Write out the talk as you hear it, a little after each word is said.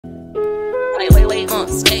wait,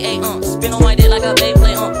 K-A, spin on my dick like a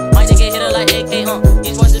Beyblade, my nigga hit her like AK,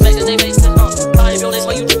 these voices make us they face it, I feel this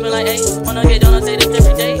why you trippin' like, hey, wanna get done, I say this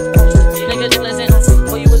every day, these niggas just listen,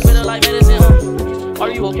 boy, you was with her like medicine, are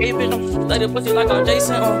you okay, bitch, let it pussy like I'm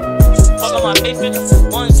Jason, fuck on my face, bitch,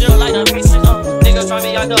 1-0 like I'm Mason, nigga try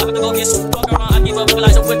me, I could go get you, fuck around, I keep up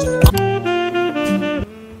like the witch.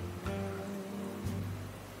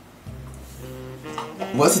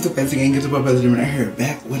 What's up, guys? Again, get the pattheegem right here,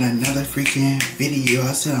 back with another freaking video.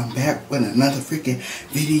 I said I'm back with another freaking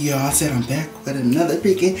video. I said I'm back with another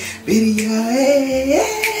freaking video.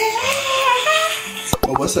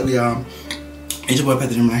 Well, what's up, y'all? It's your boy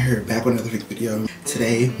pattheegem right here, back with another freaking video.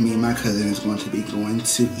 Today, me and my cousin is going to be going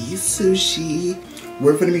to eat sushi.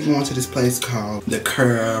 We're going to be going to this place called the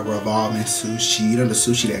revolving sushi. You know, the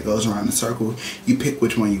sushi that goes around the circle. You pick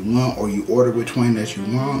which one you want, or you order which one that you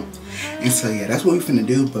want. And so yeah, that's what we're finna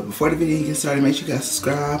do. But before the video gets started, make sure you guys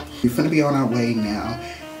subscribe. We're finna be on our way now.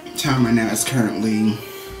 Time right now is currently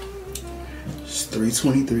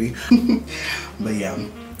 3:23. But yeah,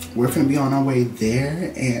 we're finna be on our way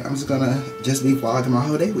there, and I'm just gonna be vlogging my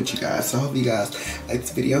whole day with you guys. So I hope you guys like this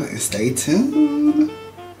video and stay tuned.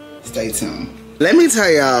 Stay tuned. Let me tell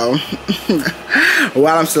y'all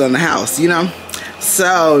while I'm still in the house, you know.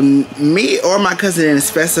 So me or my cousin didn't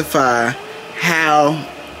specify how.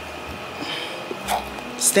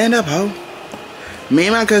 Stand up, ho. Me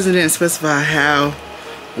and my cousin didn't specify how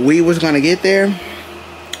we was gonna get there.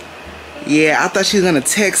 Yeah, I thought she was gonna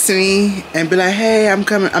text me and be like, hey, I'm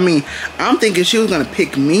coming. I mean, I'm thinking she was gonna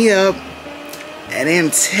pick me up and then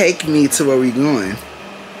take me to where we going,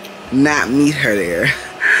 not meet her there.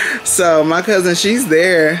 So my cousin, she's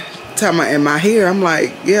there, talking about in my hair. I'm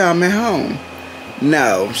like, yeah, I'm at home.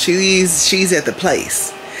 No, she's at the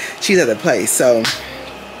place. She's at the place. So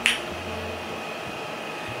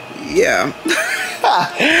yeah.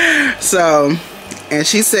 So, and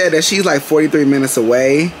she said that she's like 43 minutes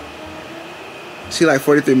away. She's like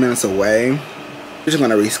 43 minutes away. We're just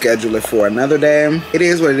gonna reschedule it for another day. It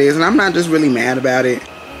is what it is, and I'm not just really mad about it.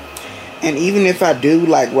 And even if I do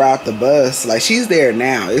like ride the bus, like she's there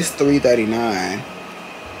now. It's 3:39.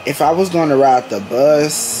 If I was gonna ride the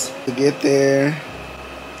bus to get there,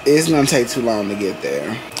 it's gonna take too long to get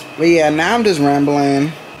there. But yeah, now I'm just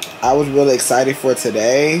rambling. I was really excited for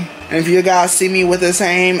today. And if you guys see me with the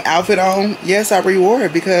same outfit on, yes, I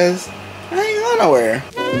reward because I ain't going nowhere.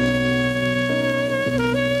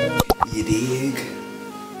 You dig?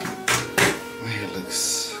 My hair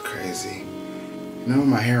looks crazy. You know what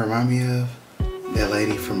my hair remind me of? That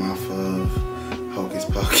lady from off of Hocus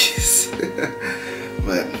Pocus.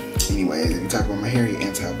 But anyways, if you talk about my hair, you're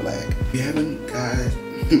anti-black. If you haven't, guys,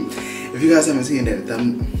 if you guys haven't seen that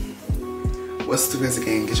what's the best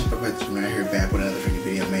again? Get your pattheegem right here, back with another freaking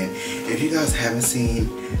video, man. If you guys haven't seen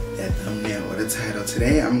that thumbnail or the title,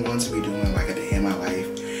 today I'm going to be doing like a day in my life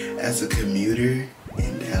as a commuter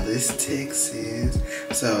in Dallas, Texas.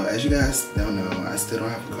 So as you guys don't know, I still don't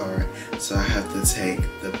have a car, so I have to take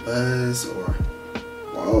the bus or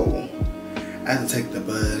I have to take the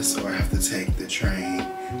bus or I have to take the train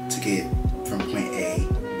to get from point A,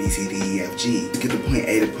 B, C, D, E, F, G. To get to point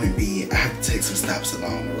A to point B, I have to take some stops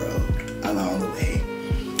along the road. Along the way.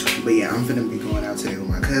 But yeah, I'm gonna be going out today with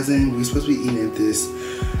my cousin. We're supposed to be eating at this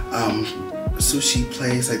sushi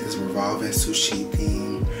place, like this revolving sushi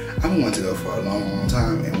thing. I've been wanting to go for a long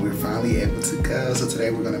time, and we're finally able to go. So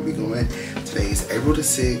today we're gonna be going. Today is April the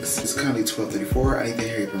 6th. It's currently 12:34. I need to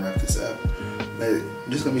hurry up and wrap this up. But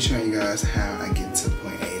I'm just gonna be showing you guys how I get to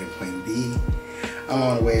point A to point B. I'm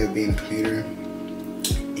on the way of being a commuter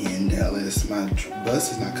in Dallas. My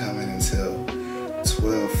bus is not coming until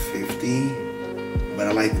 12:50, but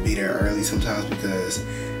I like to be there early sometimes because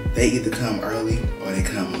they either come early or they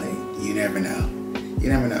come late. You never know. You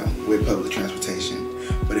never know with public transportation.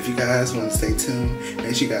 But if you guys want to stay tuned,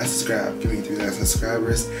 make sure you guys subscribe. Give me 3,000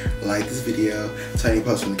 subscribers. Like this video, turn your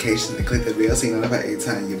post notifications, and click that bell so you know about every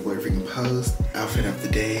time your boy freaking post. Outfit of the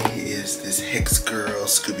day is this Hex Girl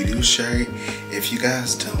Scooby-Doo shirt. If you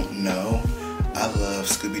guys don't know, I love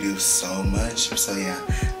Scooby-Doo so much. So yeah,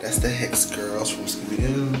 that's the Hex Girls from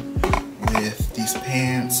Scooby-Doo with these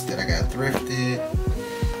pants that I got thrifted.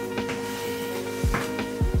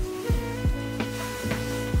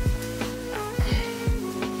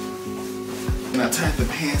 And I turned the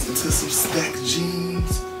pants into some stacked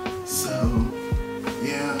jeans. So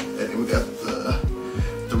yeah, and then we got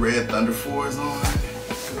the red Thunder 4s on.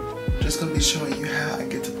 Just gonna be showing you how I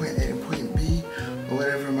get to point A and point B or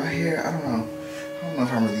whatever in my hair. I don't know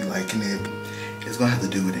if I'm really liking it. It's gonna have to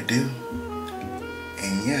do what it do.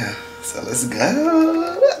 And yeah, so let's go.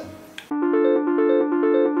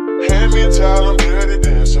 Hand me a towel, I'm dirty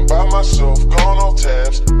dancing by myself.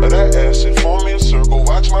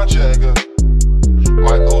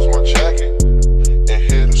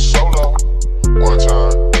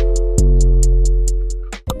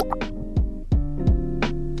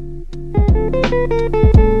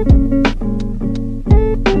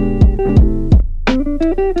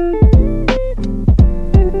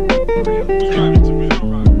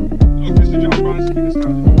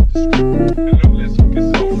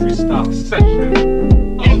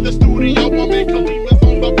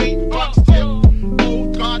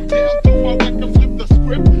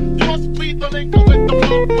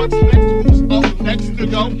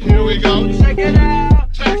 Here we go. Check it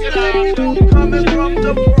out. Check it out. Coming from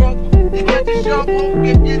the brook. You get the shovel,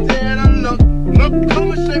 get your tan a look. Look,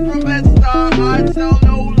 coming straight from Bed-Stuy. I tell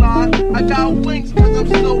no lie. I got wings cause I'm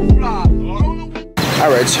so fly.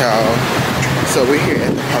 Alright, y'all. So we're here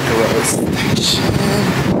at the Parker Road station.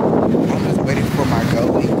 I'm just waiting for my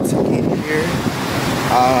goalie to get here.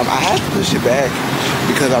 I had to push it back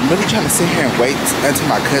because I'm really trying to sit here and wait until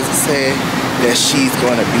my cousin said that she's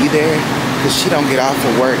going to be there, because she don't get off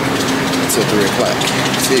of work until 3 o'clock.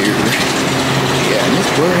 Too. Yeah, and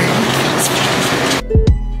it's boring.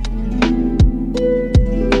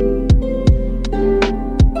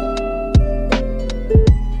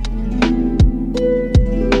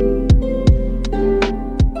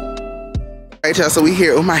 Alright, y'all, so we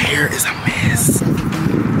here. Oh, my hair is a mess.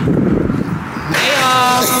 Hey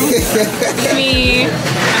y'all, it's me. I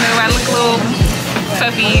know I look a little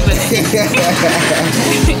puffy, but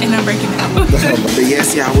and I'm breaking out. But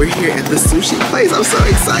yes, y'all, we're here at the sushi place. I'm so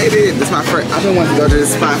excited. This is my first. I've been wanting to go to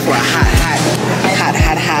this spot for a hot.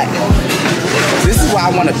 This is why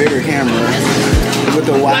I want a bigger camera with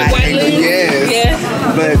the wide angle. Yes. Yeah.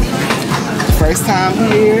 But first time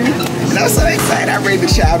here, and I'm so excited. I'm ready to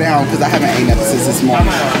chow down because I haven't eaten nothing since this morning.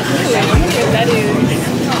 That is.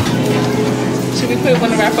 Should we put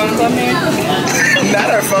one of our phones on there? Not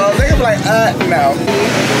our phones. They're gonna be like, no.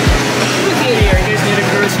 You guys need a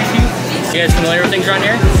gross sushi? You guys familiar with things around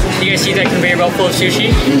here? You guys see that conveyor belt full of sushi?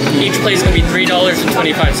 Each plate is gonna be $3.25.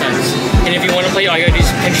 And if you want to play, all you gotta do is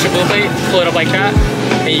pinch the blue plate, pull it up like that,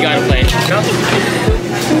 and you gotta play.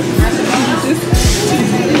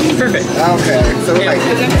 Perfect. Okay. So we're like,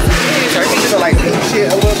 so like pinch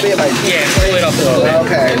it a little bit, like pull it up a little bit.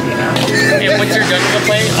 Okay. And once you're done with the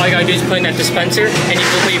plate, all you gotta do is put in that dispenser, and you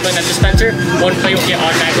put in that dispenser, one plate will get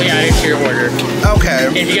automatically added to your order. Okay.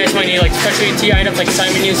 And if you guys might need like specialty items like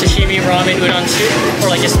salmon, sashimi, ramen, udon soup,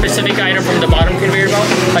 or like a specific item from the bottom conveyor belt,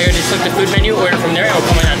 all you gotta do is click the food menu, order from there, and it'll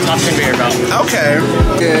come on that top conveyor belt. Okay.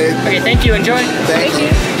 Good. Okay, thank you. Enjoy. Thank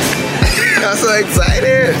you. I'm so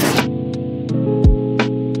excited.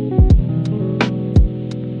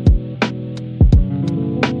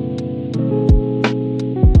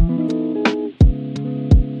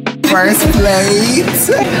 First plate.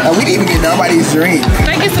 We didn't even get nobody's drink. If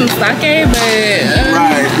I get some sake, but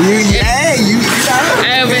right.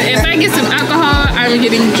 but if I get some alcohol, I'm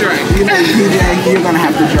getting drunk. You're gonna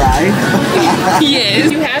have to drive.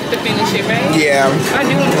 Yes. You have to finish it, right? Yeah. I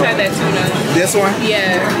do want to try that tuna. This one?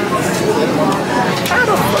 Yeah. How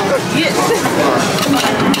the fuck? Yes.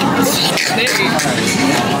 There you go.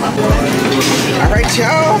 Alright,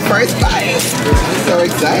 y'all. First bite. So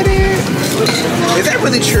excited. Is that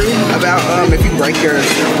really true about if you break your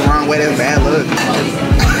the wrong way, that's bad luck?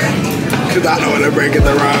 Because I don't want to break it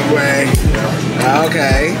the wrong way.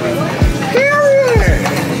 Okay. Period.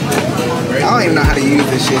 I don't even know how to use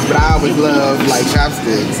this shit, but I always love like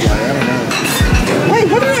chopsticks. Like, I don't know. Wait,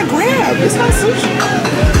 what did I grab? It's not sushi.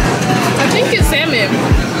 I think it's salmon.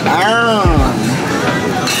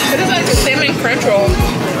 But it's like a salmon crunch roll.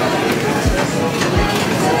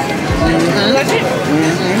 Like it?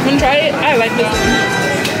 Wanna try it? I like this one.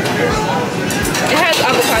 It has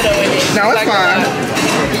avocado in it. No, it's fine.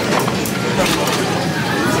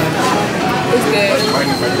 It's good.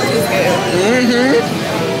 It's good.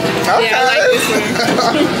 Okay. Yeah, I like this one.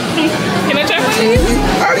 Can I try one of these?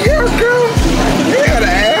 Oh, yeah, girl. You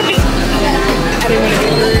gotta ask. I didn't want to be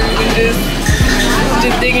rude and just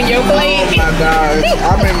digging your plate. Oh my gosh,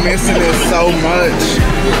 I've been missing it so much.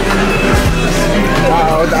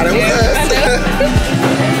 Wow, I thought it was us.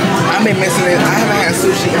 I've been missing it. I haven't had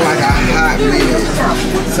sushi in like a hot minute.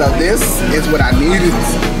 So this is what I needed.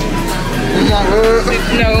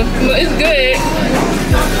 No, it's good.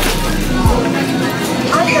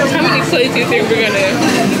 How many plates do you think we're gonna?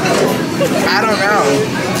 I don't know.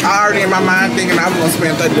 I already in my mind thinking I was gonna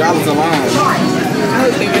spend $30 alone. I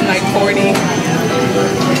was thinking like 40.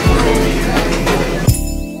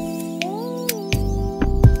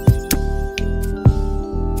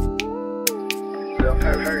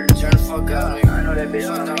 Turn the fuck up. I know that bitch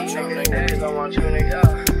don't want you, nigga.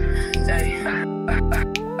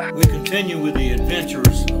 We continue with the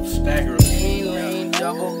adventures of staggering.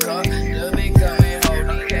 Double cup, the big cup, and hold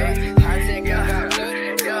it. I think I got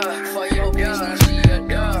good, for your bitch, now she a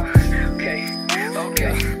dog. Okay.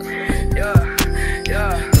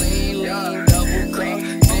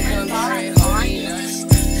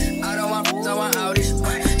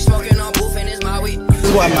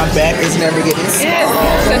 is why my back is never getting small.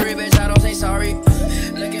 Every bitch I don't say sorry.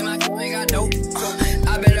 Look at my I got dope.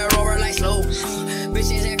 I better roll her like slow.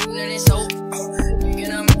 Bitches that cooler than soap.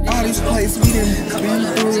 All these places we didn't been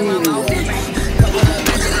through.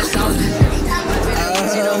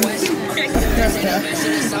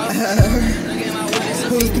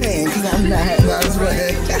 Who's paying? Cause I'm not.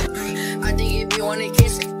 I think if you wanna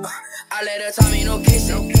kiss it, I let her tell me no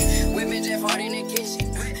kissing. Women just hard in the kitchen.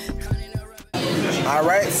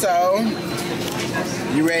 Alright, so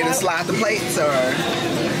you ready to slide the plates or?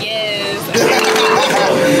 Yes.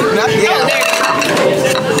 Not yet.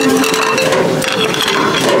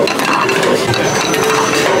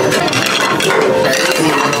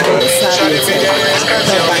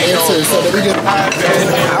 So that we just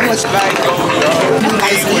how much like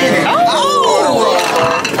ice cream?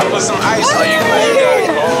 I put some ice on you.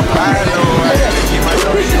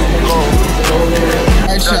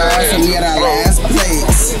 Alright, y'all, so we got our last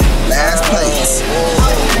plates. Last plates.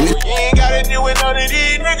 You ain't gotta deal with none of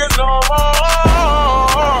these niggas no more.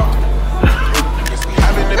 Cause we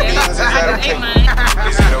having the beans, is that okay?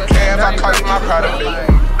 Is it okay if I call you my product, baby?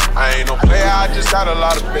 I ain't no player, I just got a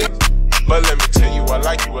lot of faith. But let me tell you, I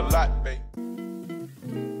like you a lot, baby.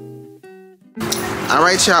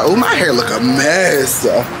 Alright, y'all. Oh, my hair look a mess.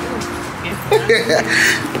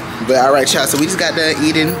 But alright, y'all. So we just got done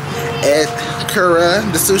eating at Kura,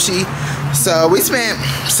 the sushi. So we spent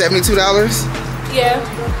 $72. Yeah.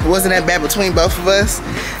 It wasn't that bad between both of us.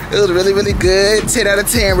 It was really, really good. 10 out of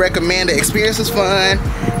 10. Recommend. The experience was fun.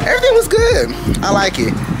 Everything was good. I like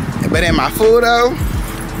it. But in my food though,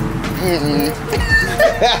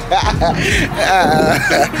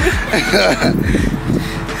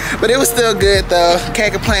 but it was still good though.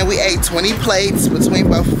 Can't complain. We ate 20 plates between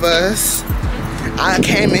both of us. I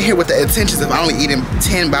came in here with the intentions of only eating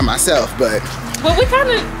 10 by myself, but well, we kind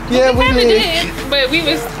of did. But we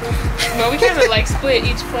kind of like split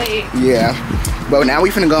each plate. Yeah, but now we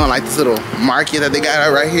finna go on like this little market that they got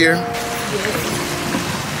out right here.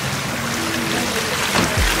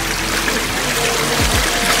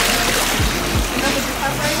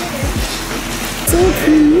 So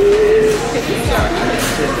cute.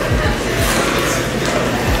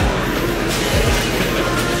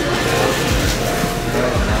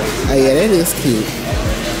 Oh yeah, that is cute.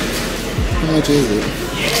 How much is it?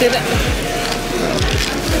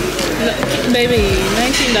 Maybe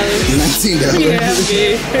 $19. $19. Yeah, I'm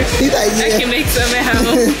good. He's like, yeah. I can make some at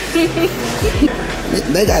home.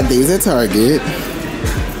 They got these at Target.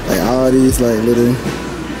 Like all these like little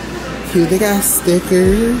cute. They got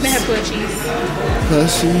stickers. They have plushies.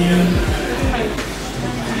 Plushie.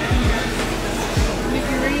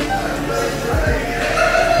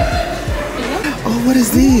 Oh, what is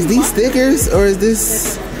these? These stickers? Or is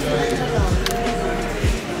this?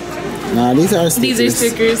 Nah, these are stickers. These are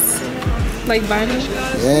stickers. Like vinyl?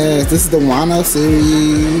 Yes, this is the Wano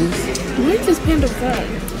series. Where's this panda from?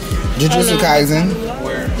 Jujutsu Kaisen.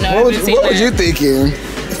 No, What was you thinking?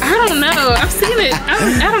 I don't know. I've seen it.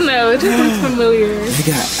 I don't know. It just looks familiar. They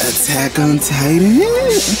got Attack on Titan.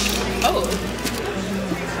 Oh.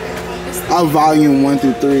 Volume 1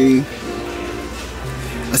 through 3.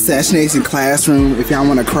 Assassination Classroom. If y'all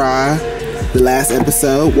want to cry, the last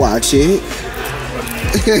episode, watch it.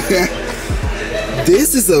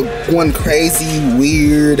 This is one crazy,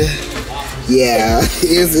 weird. Yeah,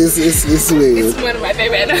 it's weird. It's one of my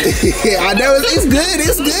favorite. Yeah, I know it's good.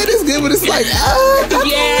 It's good, but it's like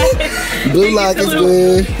Yeah. Blue Lock is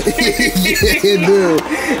good. Yeah, it do.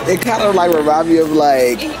 It kind of like remind me of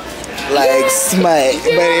like smut,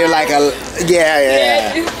 but it like a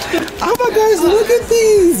yeah. Oh my gosh, look at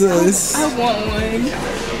these. I want one,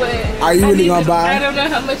 but are you really gonna buy? I don't know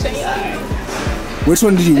how much they are. Which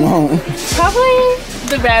one did you want? Probably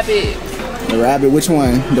the rabbit. The rabbit, which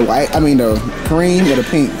one? The white, I mean the cream or the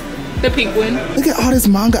pink? The pink one. Look at all this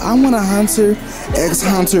manga. I want a Hunter X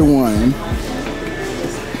Hunter one.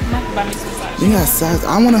 Yeah,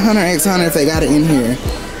 I want a Hunter X Hunter if they got it in here.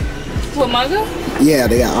 What, manga? Yeah,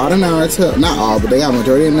 they got all the Naruto. Not all, but they got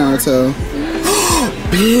majority of Naruto.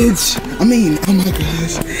 Bitch! I mean, oh my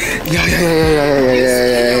gosh.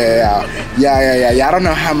 Yeah. I don't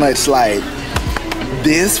know how much like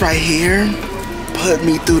this right here put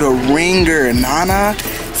me through the ringer, Nana.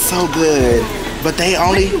 So good. But they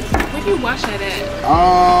only Where do you watch that at?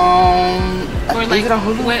 Or like, is it on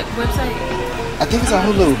Hulu? What website? I think it's on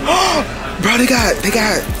Hulu. Bro, they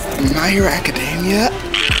got My Hero Academia.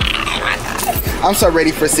 I'm so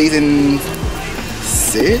ready for season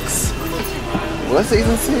 6. What,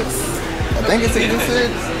 season 6? I think it's season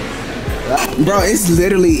 6. Bro, it's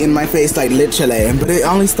literally in my face, like literally. But it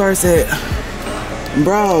only starts at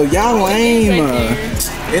Bro, y'all lame.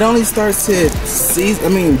 It only starts at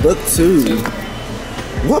book 2.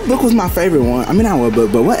 What book was my favorite one? I mean, not what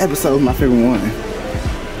book, but what episode was my favorite one?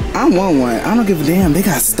 I want one. I don't give a damn. They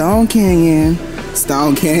got Stone Canyon,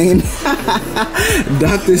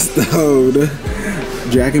 Dr. Stone,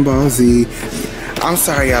 Dragon Ball Z. I'm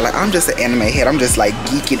sorry, y'all. Like, I'm just an anime head. I'm just like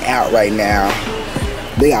geeking out right now.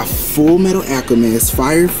 They got Full Metal Alchemist,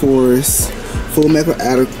 Fire Force, Full Metal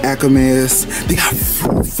Alchemist. They got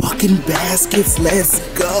 4 fucking baskets. Let's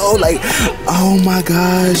go. Like, oh my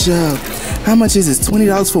gosh. How much is this?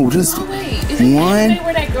 $20 for just one?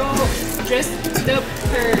 Where that girl dressed up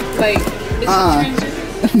her, like,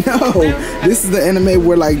 no. This is the anime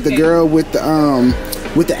where, like, the girl with the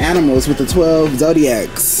animals, with the 12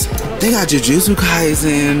 zodiacs. They got Jujutsu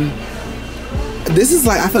Kaisen. This is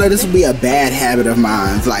like, I feel like this would be a bad habit of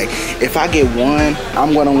mine. Like, if I get one,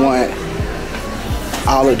 I'm gonna want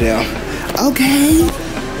all of them. Okay.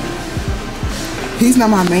 He's not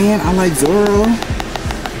my man. I like Zoro.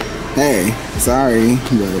 Hey, sorry,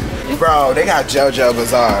 but bro, they got JoJo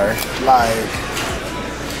Bizarre. Like,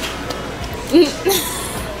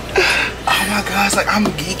 oh my gosh, like I'm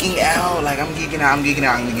geeking out. Like I'm geeking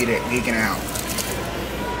out.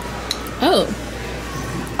 Oh.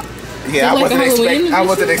 Yeah, like I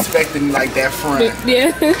wasn't expecting like that front.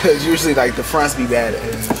 Yeah. Because usually like the fronts be bad.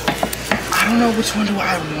 I don't know which one do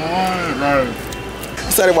I want. Like, I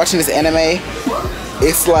started watching this anime.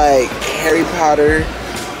 It's like Harry Potter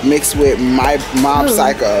mixed with Mob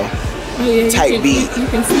Psycho type beat. You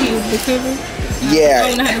can see the cover. Yeah. I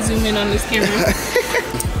don't know how to zoom in on this camera.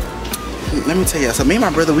 Let me tell you. So me and my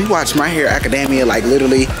brother, we watched My Hero Academia like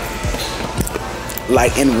literally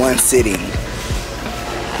like in one sitting.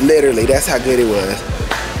 Literally, that's how good it was.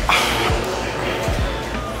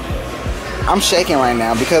 I'm shaking right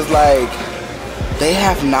now because like they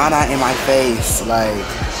have Nana in my face. Like,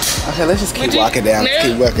 okay, let's just keep walking down.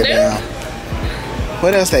 Keep walking down.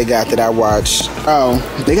 What else they got that I watched? Oh,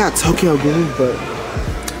 they got Tokyo Ghoul, but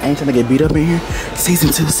I ain't trying to get beat up in here. Season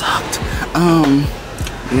 2 sucked.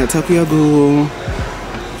 They got Tokyo Ghoul.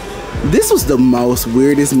 This was the most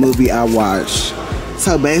weirdest movie I watched.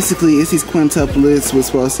 So basically, it's these quintuplets was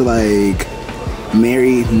supposed to like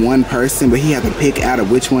marry one person, but he had to pick out of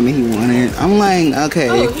which one he wanted. I'm like, okay.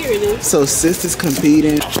 Oh, here it is. So sisters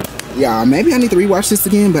competing. Yeah, maybe I need to rewatch this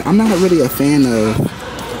again, but I'm not really a fan of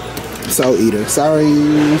Soul Eater. Sorry.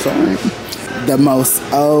 The most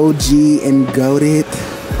OG and goated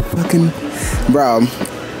fucking bro.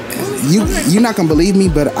 You're not gonna believe me,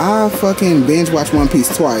 but I fucking binge watched One Piece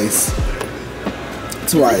twice.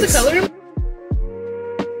 Is the color?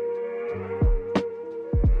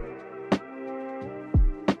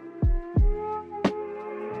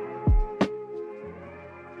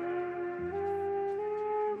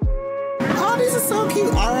 These are so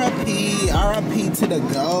cute. R.I.P. to the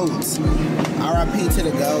GOAT. R.I.P. to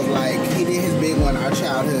the GOAT. Like, he did his big one, our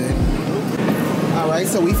childhood. Alright,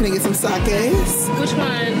 so we finna get some sakes. Which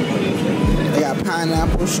one? They got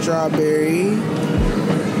pineapple, strawberry.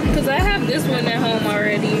 Because I have this one at home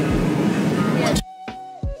already.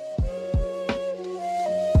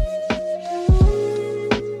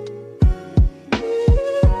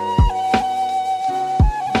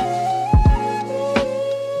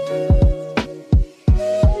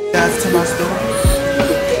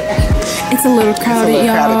 It's a little crowded,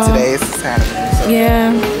 y'all. Crowded today. It's Saturday. So.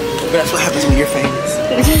 Yeah. But that's what happens when you're famous.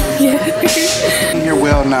 Yeah. You're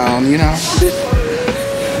well known, you know.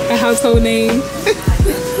 A household name.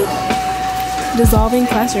 Dissolving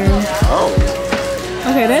Classroom. Oh.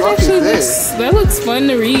 Okay, that actually looks fun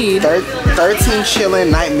to read. 13 Chilling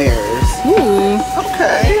Nightmares. Ooh.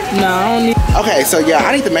 Okay. No, I don't need. Okay, so yeah,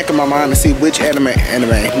 I need to make up my mind to see which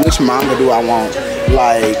which manga do I want.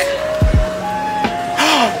 Like,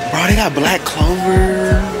 bro, they got Black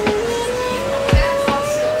Clover.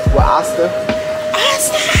 What, Asta?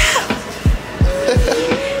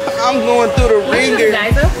 I'm going through the ringer.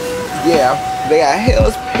 Yeah, they got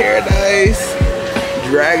Hell's Paradise,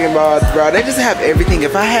 Dragon Ball, bro. They just have everything.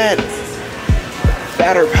 If I had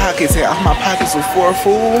fatter pockets and all my pockets were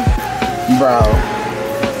full, bro,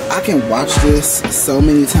 I can watch this so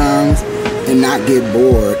many times and not get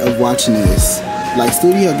bored of watching this. Like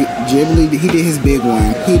Studio Ghibli, he did his big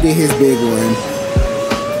one. Are these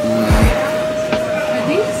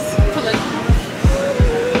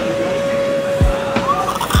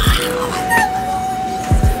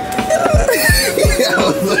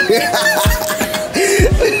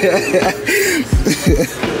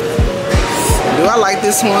Do I like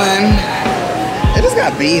this one? It just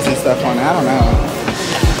got bees and stuff on it. I don't know.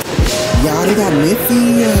 Y'all, they got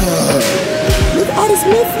Miffy. Look all the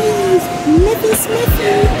Smithies. Miffy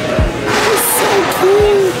Smithy. It's so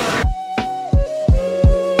cute.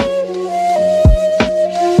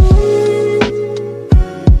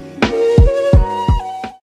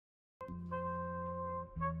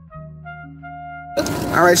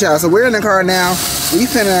 Alright, y'all, so we're in the car now. We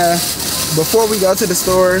finna, before we go to the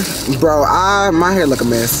store, bro, my hair look a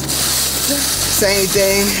mess. Say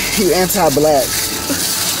anything, you anti-black.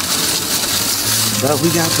 But we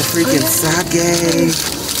got the freaking sake.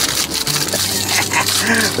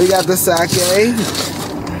 We got the sake.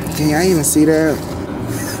 Dang, I didn't even see that.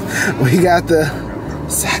 We got the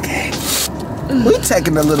sake. We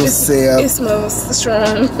taking a little sip. It smells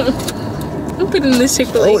strong. I'm putting this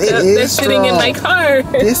Chick-fil-A cup that's sitting in my car.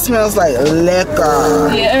 This smells like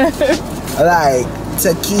liquor. Yeah. Like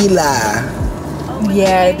tequila.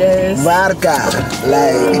 Yeah, it does. Vodka.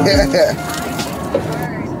 Like.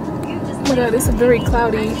 Oh my god, it's very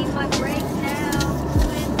cloudy.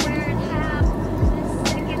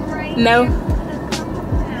 No.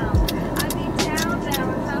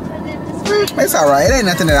 It's alright. It ain't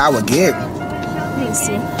nothing that I would get. Let me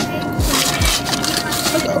see.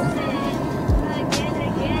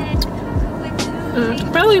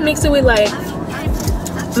 Probably mix it with like,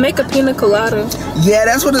 make a pina colada. Yeah,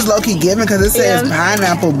 that's what it's low-key giving because it says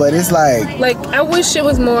pineapple, but it's like I wish it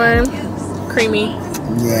was more creamy.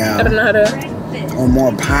 Yeah. I don't know how to. Or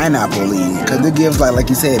more pineapple-y because it gives like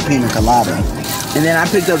you said, pina colada. And then I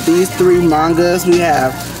picked up these 3 mangas. We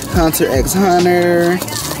have Hunter x Hunter,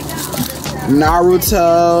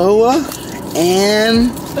 Naruto,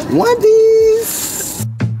 and One Piece.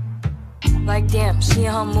 Like damn, she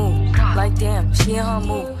in her mood. Like damn, she in her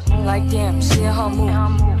mood. Like damn, she in her mood.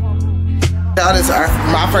 Y'all, this is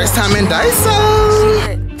my first time in Daiso. She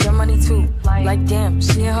hit your money too. Like damn,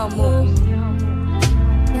 she in her mood.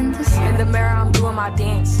 In the mirror, I'm doing my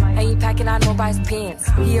dance. Ain't packing out nobody's pants.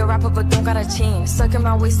 He a rapper, but don't got a chance. Sucking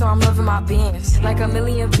my waist, so I'm loving my bands. Like a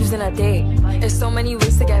million views in a day. There's so many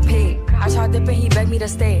ways to get paid. I tried dipping, he begged me to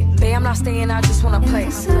stay. Babe, I'm not staying, I just wanna play.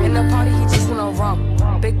 In the party, he just wanna rum.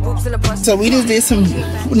 Big boobs in the bus. So we just did some,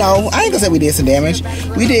 no, I ain't gonna say we did some damage.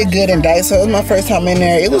 We did good in Daiso. It was my first time in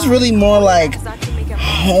there. It was really more like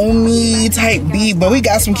homey type beat, but we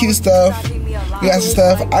got some cute stuff. We got some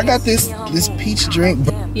stuff. I got this peach drink.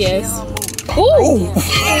 Yes. Ooh.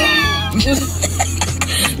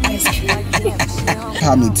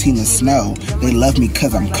 Call me Tina Snow. They love me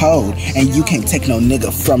cause I'm cold. And you can't take no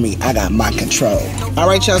nigga from me. I got my control.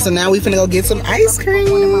 Alright, y'all, so now we finna go get some ice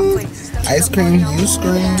cream. Ice cream, you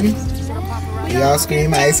scream. Y'all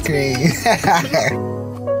scream ice cream.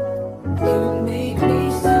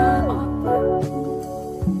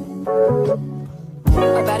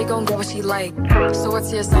 My baddie gon' get what she like. So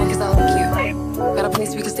what's your sign, cause I like you. Got a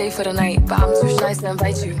place we can stay for the night, but I'm too shy to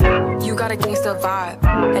invite you. You got a gangsta vibe,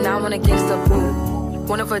 and I want a gangsta boo.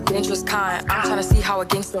 One of a dangerous kind, I'm tryna see how a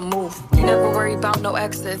gangsta move. You never worry about no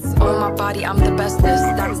exits. On my body, I'm the bestest.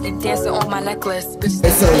 Diamonds keep dancing on my necklace. Bitch,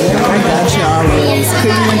 So what I got y'all was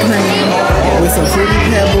cookies and cream with some fruity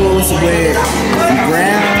pebbles with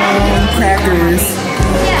brown crackers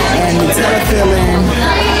and Nutella filling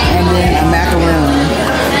and then a macaroon.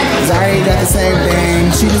 Zari got the same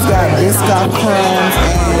thing. She just got Biscoff crumbs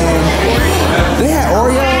and they had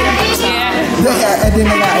Oreo. And then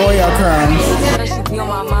they got Oreo crumbs. that should be on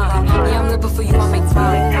my mind. Yeah, I'm living for you, I make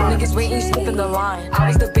time. Niggas waiting, you slipping the line. I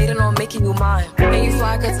was debating on making you mine. And you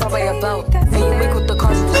fly, I could tell by your belt. And you make with the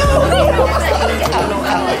cars you just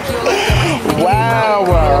Wow.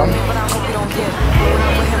 But I hope you don't get.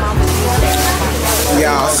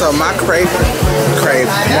 Y'all, so my crave.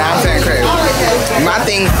 My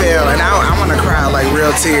thing fell, and I want to cry like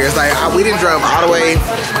real tears. Like we didn't drive all the way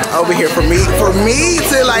over here for me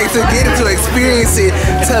to get it, to experience it,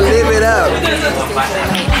 to live it up,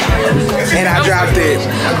 and I dropped it.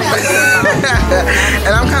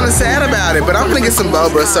 And I'm kind of sad about it, but I'm gonna get some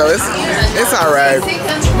boba, so it's all right.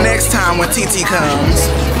 Next time when TT comes.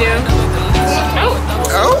 Yeah.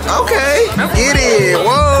 Oh, okay. Get it.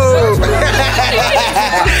 Whoa.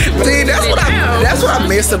 See, that's what I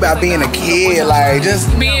miss about being a kid. Like just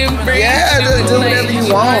Being free. just do whatever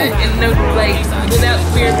you want. And no, like, without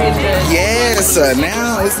fear of being judged. Yes.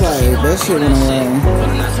 Now it's like that shit went away.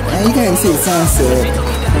 Man, you can't even see the sunset.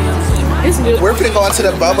 It's good. We're gonna go into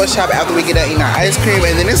the bubble shop after we get done eating our ice cream,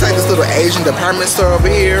 and then it's like this little Asian department store over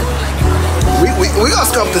here. We gonna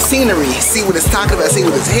scope the scenery, see what it's talking about, see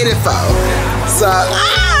what it's headed for. So,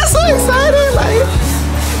 so excited, like.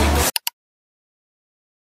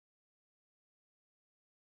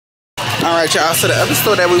 Alright, y'all, so the other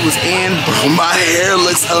store that we was in, bro, my hair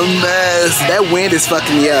looks a mess. That wind is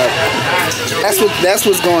fucking me up. That's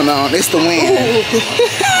what's going on. It's the wind.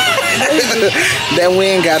 That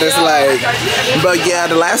wind got us like, but yeah,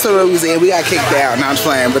 the last store we was in, we got kicked out. Now I'm just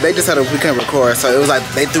playing, but they just said we couldn't record, so it was like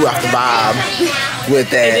they threw off the vibe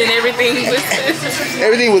with that. And then everything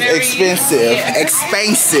was expensive.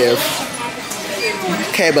 Expensive.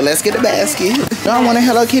 Okay, but let's get a basket. Y'all want a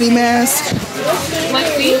Hello Kitty mask?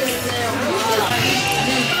 Let's see.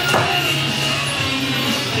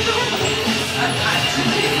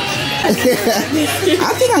 I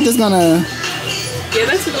think I'm just gonna. Yeah,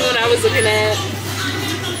 that's the one I was looking at.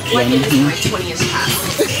 Like it is like 20 years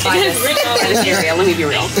past. That is real. Let me be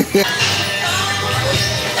real.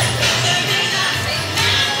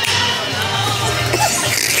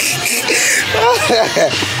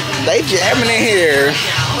 They jamming in here.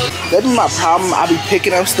 That be my problem. I be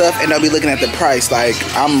picking up stuff and they'll be looking at the price like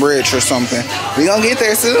I'm rich or something. We gonna get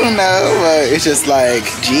there soon though, but it's just like,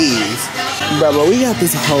 geez. Bro, but we got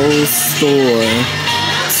this whole store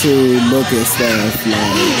to look at stuff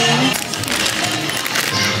like.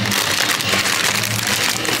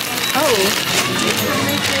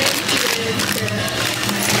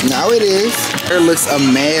 Now it is. It looks a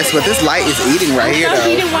mess, but this light is eating right here though.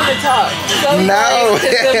 He didn't want to talk. So no.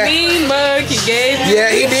 Like, the mean mug he gave me. Yeah,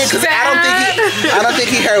 he did. Cause I don't think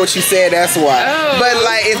he heard what you said. That's why. Oh. But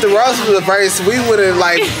like, if the roast was the first, we would have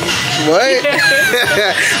like, what?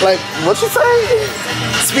 Like, what you say?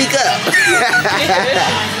 Speak up,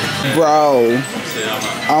 bro.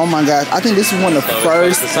 Oh my gosh, I think this is one of the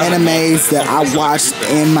first animes that I watched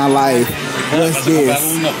in my life. What's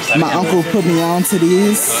this? My uncle put me on to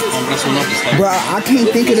these. Bro, I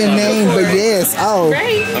can't think of the name, but yes. Oh.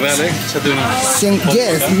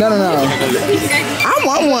 Yes, no. I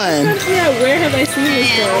want one. Yeah, where have I seen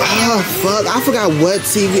this from? Oh, fuck. I forgot what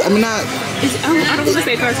TV. I mean, not. I don't want to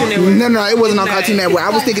say Cartoon Network. No, it wasn't on Cartoon Network. I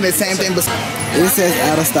was thinking the same thing, but it says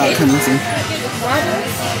out of stock coming soon.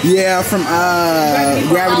 Yeah, from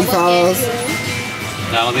Gravity Falls.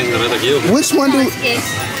 Which one do? Cheap.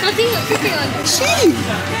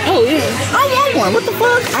 Oh yeah. I want one. What the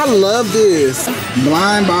fuck? I love this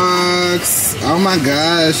blind box. Oh my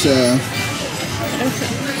gosh.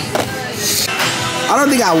 I don't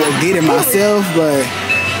think I will get it myself, but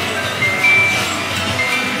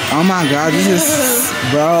oh my god, this is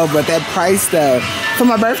bro. But that price stuff for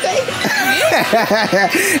my birthday.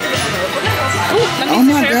 Oh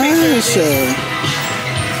my gosh.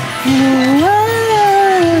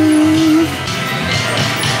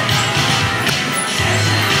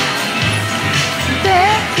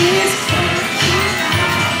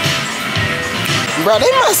 Bro,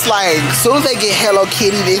 they must like, as soon as they get Hello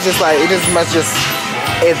Kitty, they just like, it just must just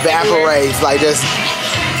evaporates, like just,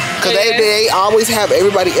 cause they always have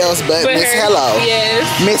everybody else but Miss Hello. Yes.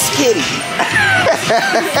 Miss Kitty.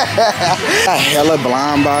 Hella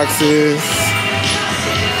blind boxes.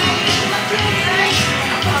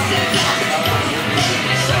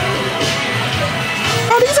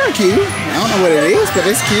 Oh, these are cute. I don't know what it is, but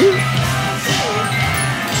it's cute.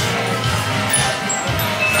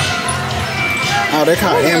 Oh, they're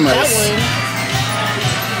called Emmas.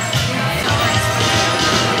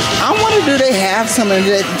 I wonder, do they have some?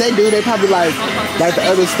 If they do, they probably like the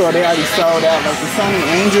other store. They already sold out, like the Sony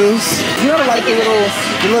Angels. You know, like the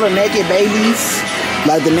little naked babies.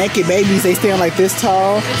 Like the naked babies, they stand like this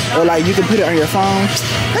tall, or like you can put it on your phone.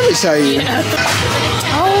 Let me show you. Yeah.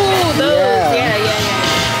 Oh, those.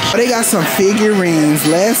 Yeah. Oh, they got some figurines.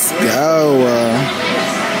 Let's go.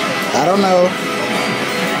 I don't know.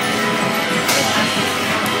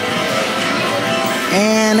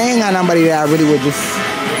 And they ain't got nobody that I really would just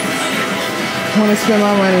want to spend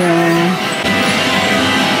my money on.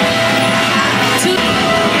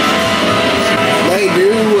 They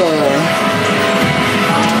do.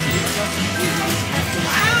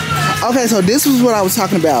 Okay, so this was what I was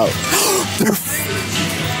talking about.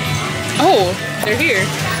 They're here.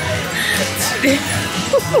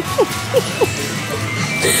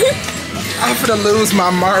 I'm finna lose my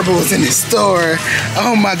marbles in this store.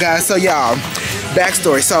 Oh my god. So y'all,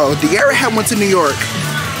 backstory. So De'Ara had went to New York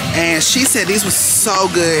and she said these was so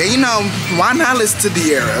good. And you know, why not listen to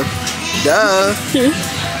De'Ara? Duh.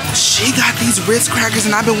 She got these Ritz crackers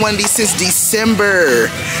and I've been wanting these since December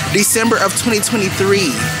of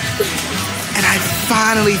 2023. And I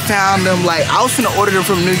finally found them. Like, I was finna order them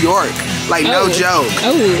from New York. Like, no joke.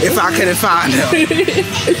 If I couldn't find them.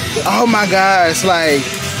 Oh my gosh, like.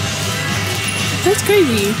 That's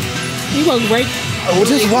crazy. You walk right. We'll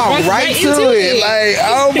just walk right to it. Like,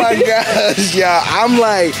 oh my gosh, y'all. I'm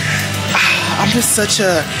just such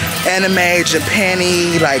a anime,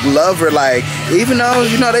 Japan-y, like, lover. Like, even though,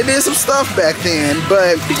 you know, they did some stuff back then,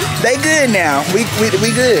 but they good now. We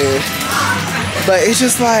good. But it's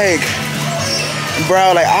just like,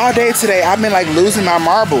 bro, like, all day today, I've been, like, losing my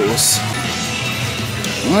marbles.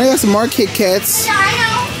 Well, I got some more Kit Kats. Yeah, I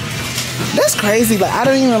know. That's crazy. Like, I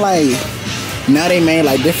don't even, like, now they made,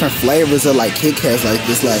 like, different flavors of, like, Kit Kats like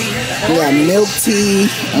this. Like, we got milk tea,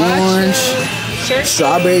 orange,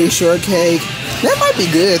 strawberry shortcake. That might be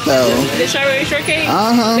good, though. The strawberry shortcake?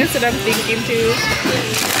 Uh-huh. That's what I'm thinking, too.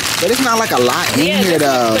 But it's not, like, a lot in here,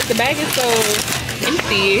 though. But the bag is so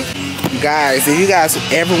empty. Guys, if you guys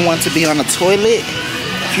ever want to be on a toilet,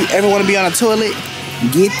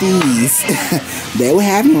 get these. They will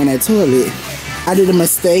have you on that toilet. I did a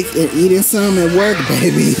mistake in eating some at work,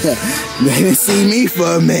 baby. They didn't see me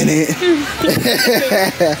for a minute.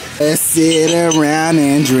 Let's sit around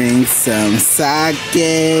and drink some sake.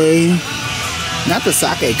 Not the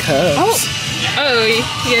sake cups. Oh,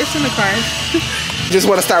 yeah, it's in the car. Just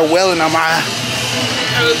want to start welling on my...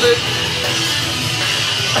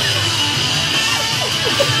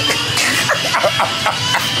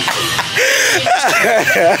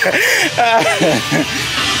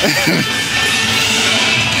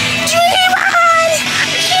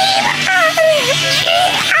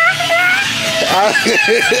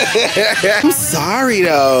 I'm sorry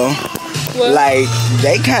though. What? Like,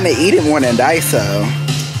 they kind of eat it more than Daiso.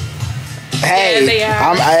 Hey, yeah,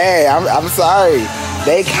 I'm sorry.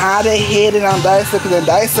 They kind of hit it on Daiso, because in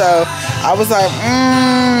Daiso, I was like,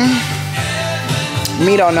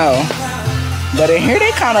 me don't know. But in here,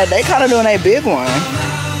 they kind of doing a big one.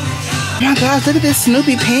 Oh my gosh, look at this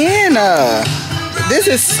Snoopy panda. This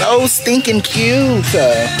is so stinking cute.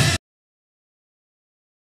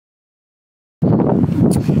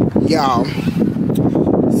 Y'all,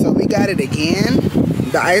 so we got it again.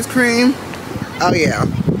 The ice cream. Oh yeah.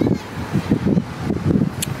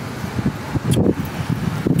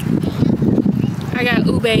 I got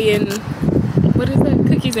ube and what is that?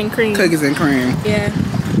 Cookies and cream. Cookies and cream. Yeah.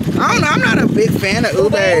 I don't know. I'm not a big fan of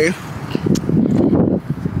ube.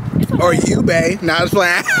 Or ube. No, I was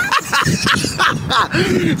playing.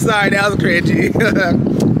 Sorry, that was cringy.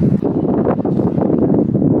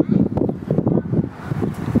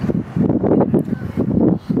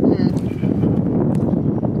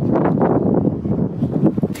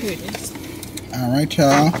 Alright,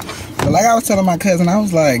 y'all. But like I was telling my cousin, I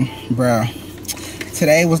was like, bro,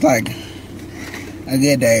 today was like a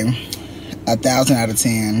good day. 1,000 out of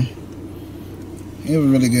 10. It was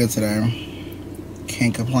really good today.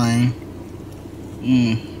 Can't complain.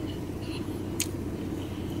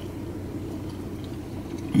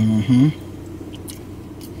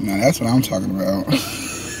 Now that's what I'm talking about.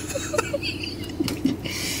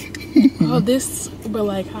 Oh, this, but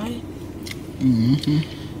like, hi.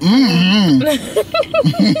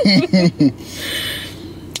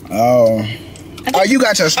 Oh, you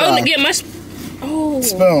got your straw. Oh, get my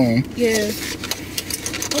spoon. Yeah.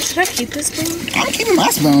 Oh, should I keep this spoon? I'm keeping my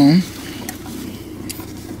spoon.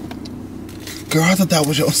 Girl, I thought that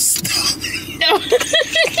was your stuff.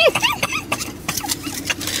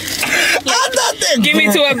 Get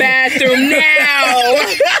me to a bathroom now.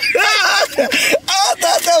 I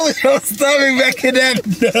thought that was your stomach back in that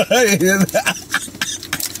night.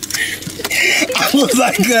 I was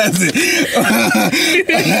like, cousin,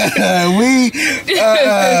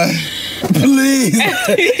 please,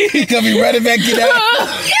 you got me running back to that.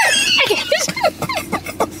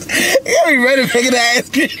 You got me running back to that ice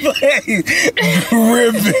cream place.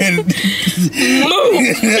 Ripping.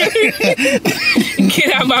 Move. Get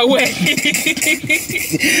out my way.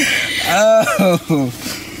 Oh.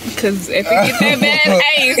 Because if it gets that bad,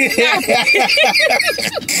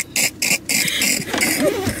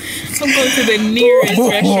 I'm going to the nearest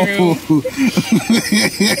restroom.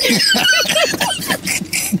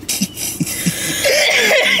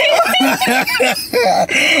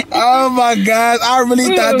 Oh my gosh, I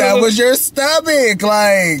really thought that was your stomach.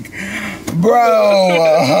 Like,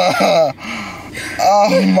 bro.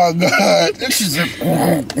 Oh my god.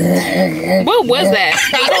 What was that?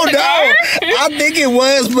 I don't know. I think it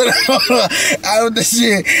was, but I was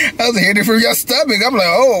hearing it from your stomach. I'm like,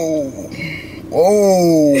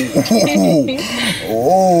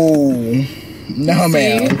 no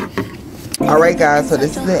ma'am. Alright guys, so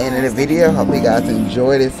this is the end of the video. Hope you guys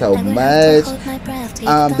enjoyed it so much.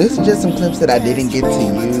 This is just some clips that I didn't get to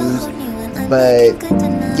use, but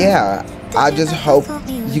yeah, I just hope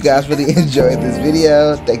you guys really enjoyed this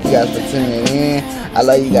video. Thank you guys for tuning in. I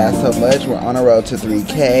love you guys so much. We're on a road to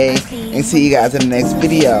 3K, and see you guys in the next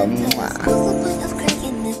video. Mwah.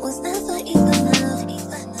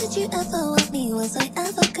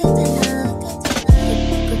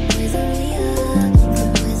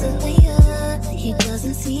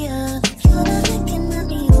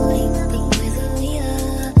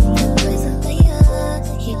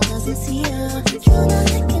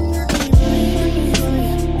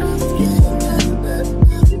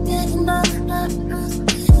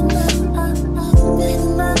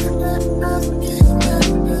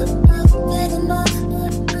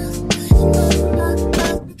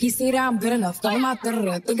 yeah, I'm good enough. Give him my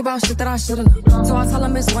think about shit that I shouldn't know. So I tell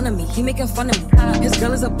him it's one of me. He making fun of me. His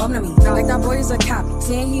girl is a bum to me. Like that boy is a cap.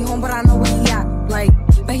 Saying he home, but I know where he at. Like,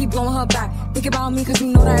 but he blowing her back. Think about me, cause he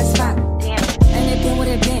know that it's fat. And it been what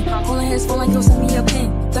it been. Calling his phone like he'll send me a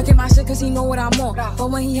pin. Ducking my shit cause he know what I'm on. But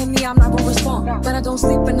when he hit me, I'm not gonna respond. But I don't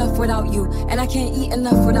sleep enough without you. And I can't eat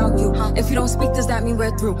enough without you. If you don't speak, does that mean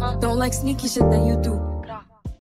we're through? Don't like sneaky shit, then you do.